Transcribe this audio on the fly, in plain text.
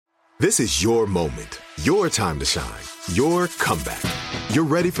This is your moment, your time to shine, your comeback. You're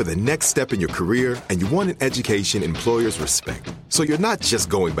ready for the next step in your career, and you want an education employers respect. So you're not just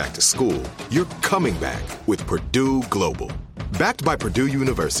going back to school, you're coming back with Purdue Global. Backed by Purdue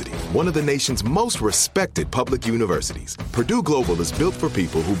University, one of the nation's most respected public universities, Purdue Global is built for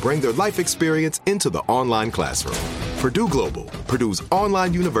people who bring their life experience into the online classroom. Purdue Global, Purdue's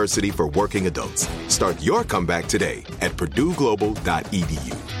online university for working adults. Start your comeback today at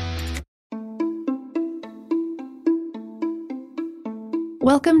purdueglobal.edu.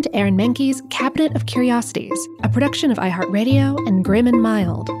 Welcome to Aaron Mahnke's Cabinet of Curiosities, a production of iHeartRadio and Grim and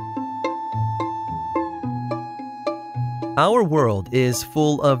Mild. Our world is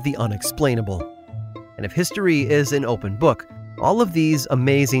full of the unexplainable. And if history is an open book, all of these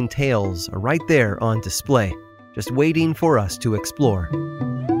amazing tales are right there on display, just waiting for us to explore.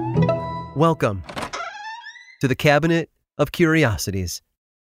 Welcome to the Cabinet of Curiosities.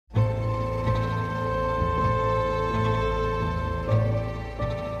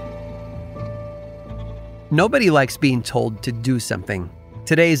 Nobody likes being told to do something.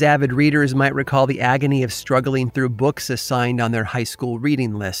 Today's avid readers might recall the agony of struggling through books assigned on their high school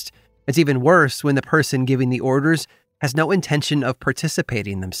reading list. It's even worse when the person giving the orders has no intention of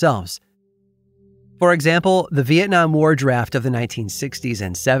participating themselves. For example, the Vietnam War draft of the 1960s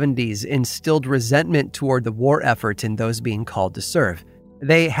and 70s instilled resentment toward the war effort in those being called to serve.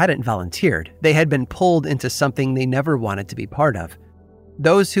 They hadn't volunteered. They had been pulled into something they never wanted to be part of.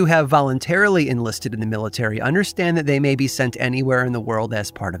 Those who have voluntarily enlisted in the military understand that they may be sent anywhere in the world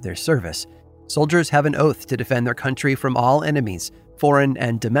as part of their service. Soldiers have an oath to defend their country from all enemies, foreign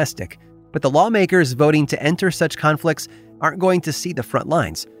and domestic. But the lawmakers voting to enter such conflicts aren't going to see the front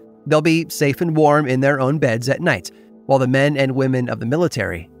lines. They'll be safe and warm in their own beds at night, while the men and women of the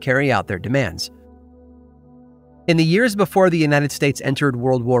military carry out their demands. In the years before the United States entered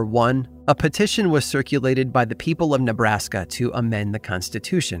World War I, a petition was circulated by the people of Nebraska to amend the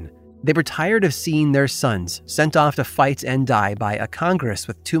Constitution. They were tired of seeing their sons sent off to fight and die by a Congress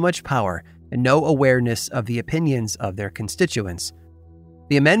with too much power and no awareness of the opinions of their constituents.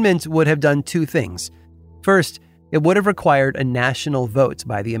 The amendment would have done two things. First, it would have required a national vote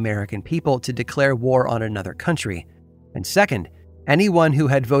by the American people to declare war on another country. And second, anyone who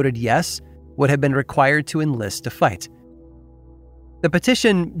had voted yes would have been required to enlist to fight. The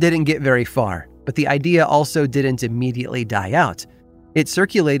petition didn't get very far, but the idea also didn't immediately die out. It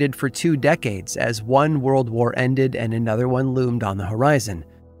circulated for 2 decades as one world war ended and another one loomed on the horizon.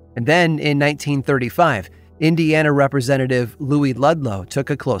 And then, in 1935, Indiana Representative Louis Ludlow took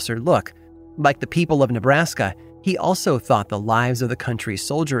a closer look. Like the people of Nebraska, he also thought the lives of the country's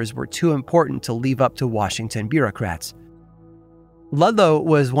soldiers were too important to leave up to Washington bureaucrats. Ludlow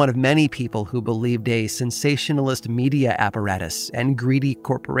was one of many people who believed a sensationalist media apparatus and greedy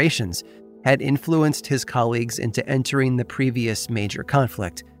corporations had influenced his colleagues into entering the previous major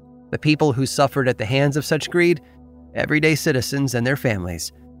conflict. The people who suffered at the hands of such greed, everyday citizens and their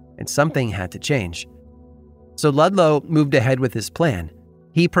families, and something had to change. So Ludlow moved ahead with his plan.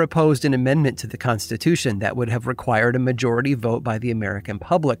 He proposed an amendment to the Constitution that would have required a majority vote by the American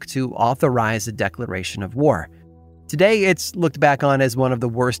public to authorize a declaration of war. Today, it's looked back on as one of the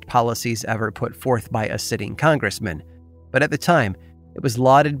worst policies ever put forth by a sitting congressman. But at the time, it was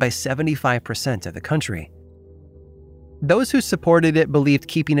lauded by 75% of the country. Those who supported it believed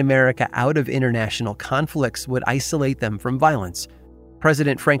keeping America out of international conflicts would isolate them from violence.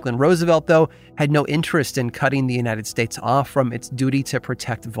 President Franklin Roosevelt, though, had no interest in cutting the United States off from its duty to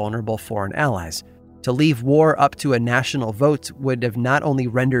protect vulnerable foreign allies. To leave war up to a national vote would have not only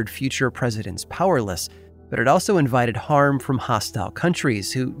rendered future presidents powerless, but it also invited harm from hostile countries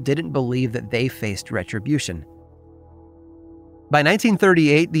who didn't believe that they faced retribution. By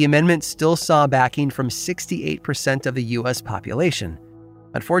 1938, the amendment still saw backing from 68% of the U.S. population.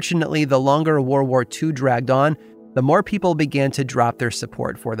 Unfortunately, the longer World War II dragged on, the more people began to drop their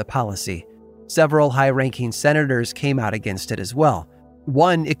support for the policy. Several high-ranking senators came out against it as well.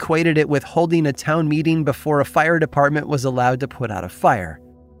 One equated it with holding a town meeting before a fire department was allowed to put out a fire.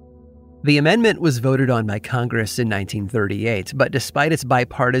 The amendment was voted on by Congress in 1938, but despite its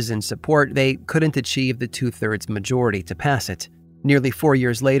bipartisan support, they couldn't achieve the 2/3 majority to pass it. Nearly 4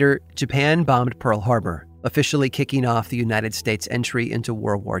 years later, Japan bombed Pearl Harbor, officially kicking off the United States' entry into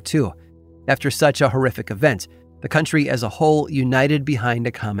World War II. After such a horrific event, the country as a whole united behind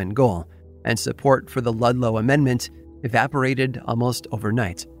a common goal, and support for the Ludlow Amendment evaporated almost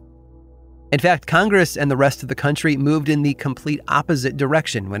overnight. In fact, Congress and the rest of the country moved in the complete opposite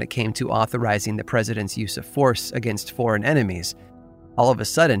direction when it came to authorizing the president's use of force against foreign enemies. All of a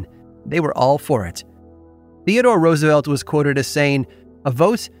sudden, they were all for it. Theodore Roosevelt was quoted as saying, "A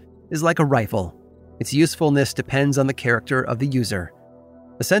vote is like a rifle. Its usefulness depends on the character of the user.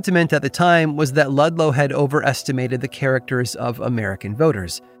 The sentiment at the time was that Ludlow had overestimated the characters of American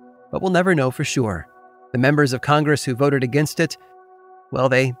voters, but we'll never know for sure. The members of Congress who voted against it, well,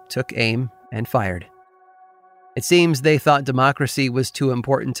 they took aim and fired. It seems they thought democracy was too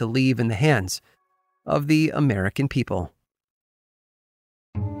important to leave in the hands of the American people.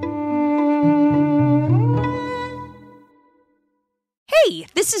 Hey,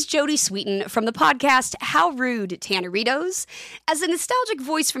 this is Jodie Sweetin from the podcast How Rude, Tanneritos. As a nostalgic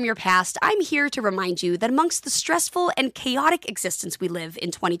voice from your past, I'm here to remind you that amongst the stressful and chaotic existence we live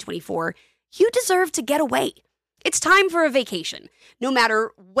in 2024, you deserve to get away. It's time for a vacation, no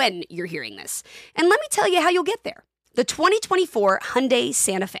matter when you're hearing this. And let me tell you how you'll get there. The 2024 Hyundai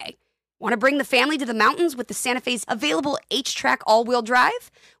Santa Fe. Want to bring the family to the mountains with the Santa Fe's available H-Track all-wheel drive?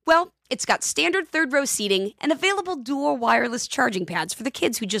 Well, it's got standard third-row seating and available dual wireless charging pads for the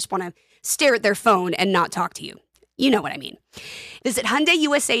kids who just want to stare at their phone and not talk to you. You know what I mean. Visit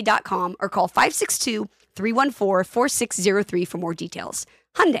HyundaiUSA.com or call 562-314-4603 for more details.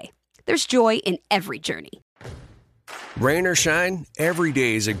 Hyundai, there's joy in every journey. Rain or shine, every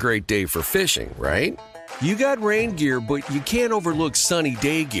day is a great day for fishing, right? You got rain gear, but you can't overlook sunny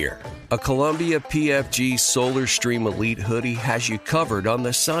day gear. A Columbia PFG Solar Stream Elite hoodie has you covered on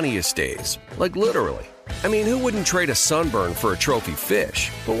the sunniest days. Like literally. I mean, who wouldn't trade a sunburn for a trophy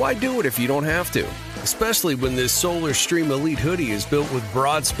fish? But why do it if you don't have to? Especially when this Solar Stream Elite hoodie is built with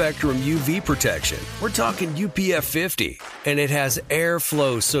broad spectrum UV protection. We're talking UPF 50, and it has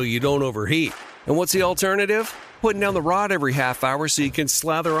airflow so you don't overheat. And what's the alternative? Putting down the rod every half hour so you can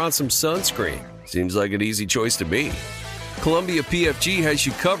slather on some sunscreen. Seems like an easy choice to me. Columbia PFG has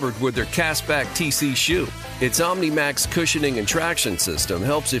you covered with their Castback TC shoe. Its OmniMax cushioning and traction system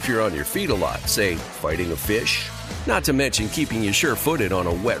helps if you're on your feet a lot, say, fighting a fish. Not to mention keeping you sure-footed on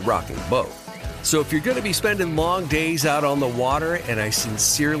a wet rocking boat. So if you're going to be spending long days out on the water, and I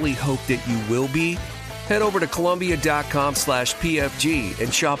sincerely hope that you will be, head over to Columbia.com/PFG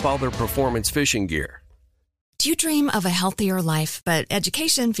and shop all their performance fishing gear. Do you dream of a healthier life, but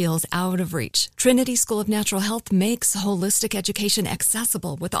education feels out of reach? Trinity School of Natural Health makes holistic education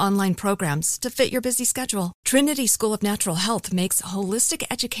accessible with online programs to fit your busy schedule. Trinity School of Natural Health makes holistic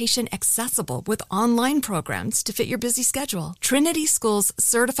education accessible with online programs to fit your busy schedule. Trinity School's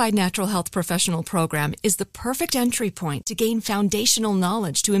Certified Natural Health Professional Program is the perfect entry point to gain foundational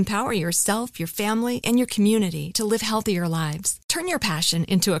knowledge to empower yourself, your family, and your community to live healthier lives. Turn your passion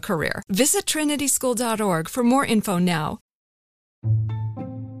into a career. Visit trinityschool.org for more info now.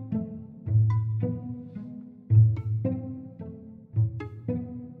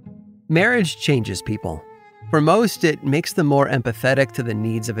 Marriage changes people. For most, it makes them more empathetic to the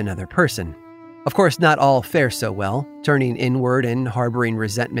needs of another person. Of course, not all fare so well, turning inward and harboring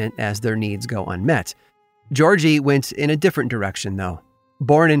resentment as their needs go unmet. Georgie went in a different direction, though.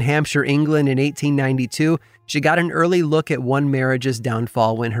 Born in Hampshire, England in 1892, she got an early look at one marriage's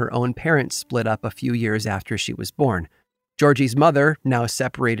downfall when her own parents split up a few years after she was born. Georgie's mother, now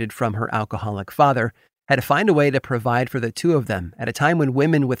separated from her alcoholic father, had to find a way to provide for the two of them at a time when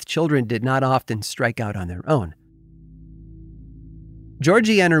women with children did not often strike out on their own.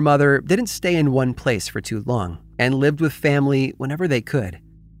 Georgie and her mother didn't stay in one place for too long and lived with family whenever they could.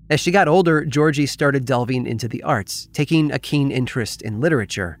 As she got older, Georgie started delving into the arts, taking a keen interest in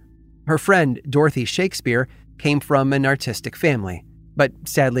literature. Her friend, Dorothy Shakespeare, came from an artistic family, but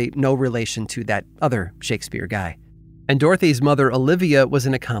sadly no relation to that other Shakespeare guy. And Dorothy's mother, Olivia, was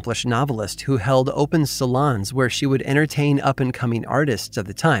an accomplished novelist who held open salons where she would entertain up-and-coming artists of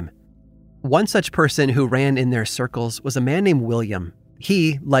the time. One such person who ran in their circles was a man named William.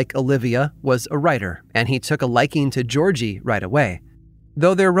 He, like Olivia, was a writer, and he took a liking to Georgie right away.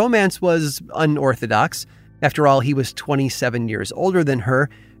 Though their romance was unorthodox, after all, he was 27 years older than her,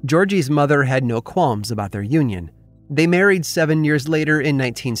 Georgie's mother had no qualms about their union. They married 7 years later in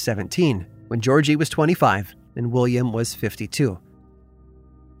 1917, when Georgie was 25 and William was 52.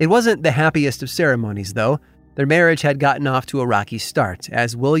 It wasn't the happiest of ceremonies, though. Their marriage had gotten off to a rocky start,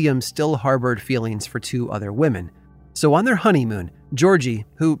 as William still harbored feelings for two other women. So on their honeymoon, Georgie,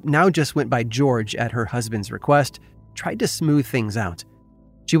 who now just went by George at her husband's request, tried to smooth things out.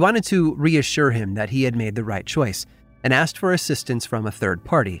 She wanted to reassure him that he had made the right choice and asked for assistance from a third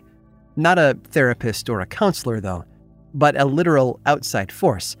party. Not a therapist or a counselor, though, but a literal outside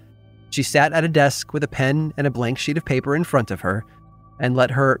force. She sat at a desk with a pen and a blank sheet of paper in front of her and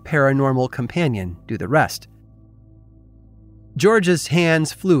let her paranormal companion do the rest. George's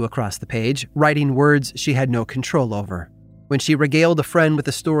hands flew across the page, writing words she had no control over. When she regaled a friend with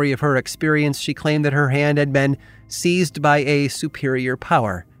the story of her experience, she claimed that her hand had been seized by a superior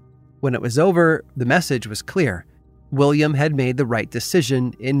power. When it was over, the message was clear. William had made the right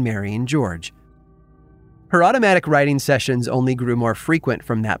decision in marrying George. Her automatic writing sessions only grew more frequent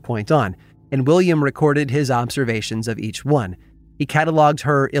from that point on, and William recorded his observations of each one. He cataloged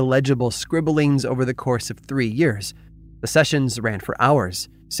her illegible scribblings over the course of 3 years. The sessions ran for hours,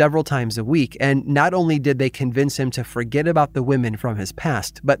 several times a week, and not only did they convince him to forget about the women from his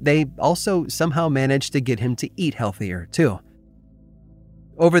past, but they also somehow managed to get him to eat healthier, too.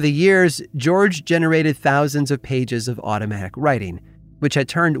 Over the years, George generated thousands of pages of automatic writing, which had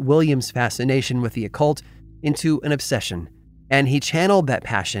turned William's fascination with the occult into an obsession, and he channeled that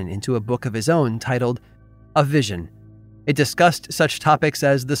passion into a book of his own titled A Vision. It discussed such topics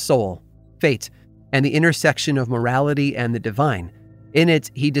as the soul, fate, and the intersection of morality and the divine. In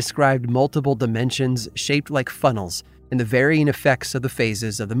it, he described multiple dimensions shaped like funnels and the varying effects of the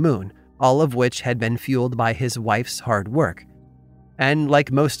phases of the moon, all of which had been fueled by his wife's hard work. And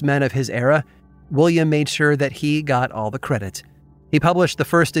like most men of his era, William made sure that he got all the credit. He published the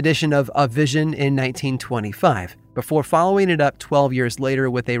first edition of A Vision in 1925, before following it up 12 years later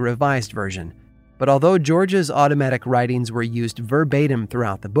with a revised version. But although George's automatic writings were used verbatim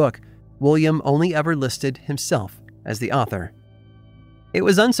throughout the book, William only ever listed himself as the author. It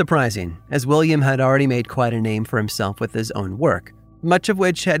was unsurprising, as William had already made quite a name for himself with his own work, much of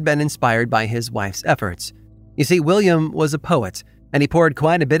which had been inspired by his wife's efforts. You see, William was a poet, and he poured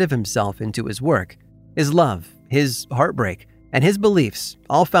quite a bit of himself into his work. His love, his heartbreak, and his beliefs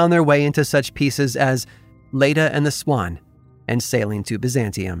all found their way into such pieces as Leda and the Swan and Sailing to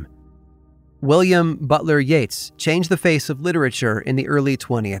Byzantium. William Butler Yeats changed the face of literature in the early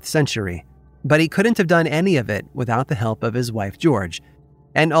 20th century, but he couldn't have done any of it without the help of his wife George.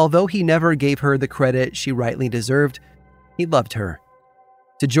 And although he never gave her the credit she rightly deserved, he loved her.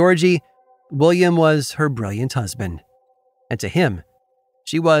 To Georgie, William was her brilliant husband. And to him,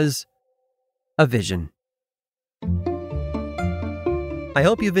 she was a vision. I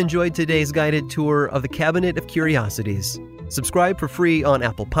hope you've enjoyed today's guided tour of the Cabinet of Curiosities. Subscribe for free on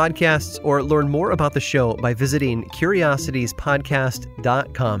Apple Podcasts or learn more about the show by visiting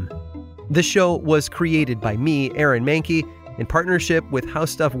curiositiespodcast.com. This show was created by me, Aaron Mahnke, in partnership with How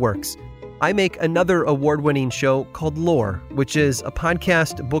Stuff Works. I make another award-winning show called Lore, which is a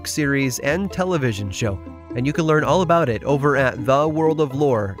podcast, book series, and television show, and you can learn all about it over at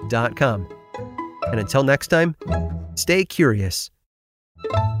theworldoflore.com. And until next time, stay curious.